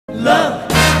Love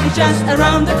is just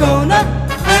around the corner.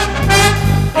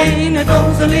 In a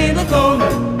cozy little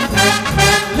corner.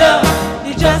 Love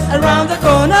is just around the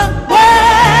corner.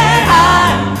 Where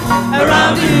I'm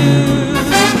around you.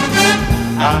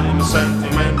 I'm a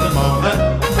sentimental mother,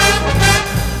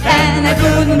 and I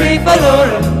couldn't be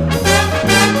forlorn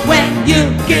when you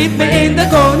keep me in the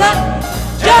corner,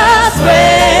 just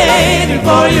waiting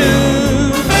for you.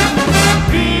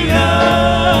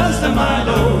 Venus de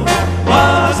Milo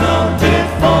was not fit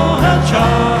for her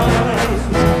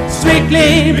charms. Strictly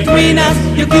between us,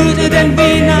 you're cuter than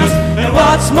Venus, and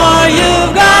what's more,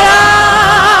 you've got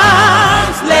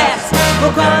arms. Let's go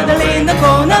cuddle in the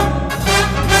corner,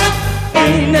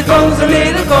 in the cozy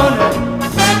little corner.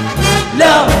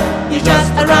 Love is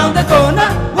just around the corner,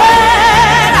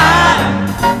 when I'm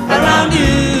around you.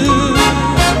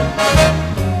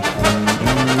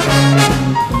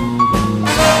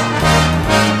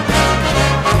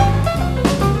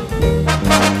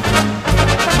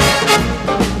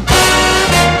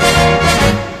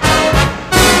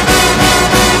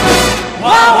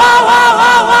 Wow, wow, wow,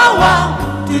 wow, wow, wow.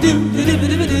 Do-do, do-do,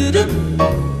 do-do, do-do.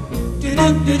 Do-do,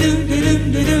 do-do, do-do,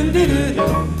 do-do, do-do.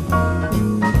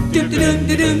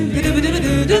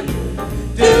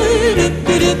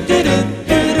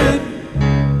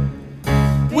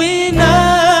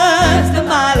 Venus de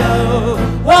Milo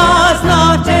was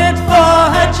not it for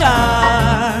her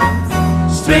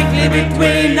charms. Strictly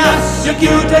between us, you're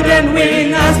cuter than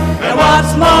Venus, and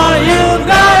what's more, you've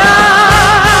got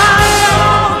us. So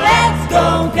let's go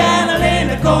cuddle in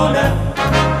the corner,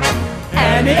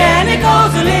 any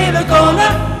cozy little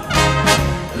corner.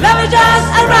 Love is just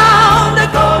around.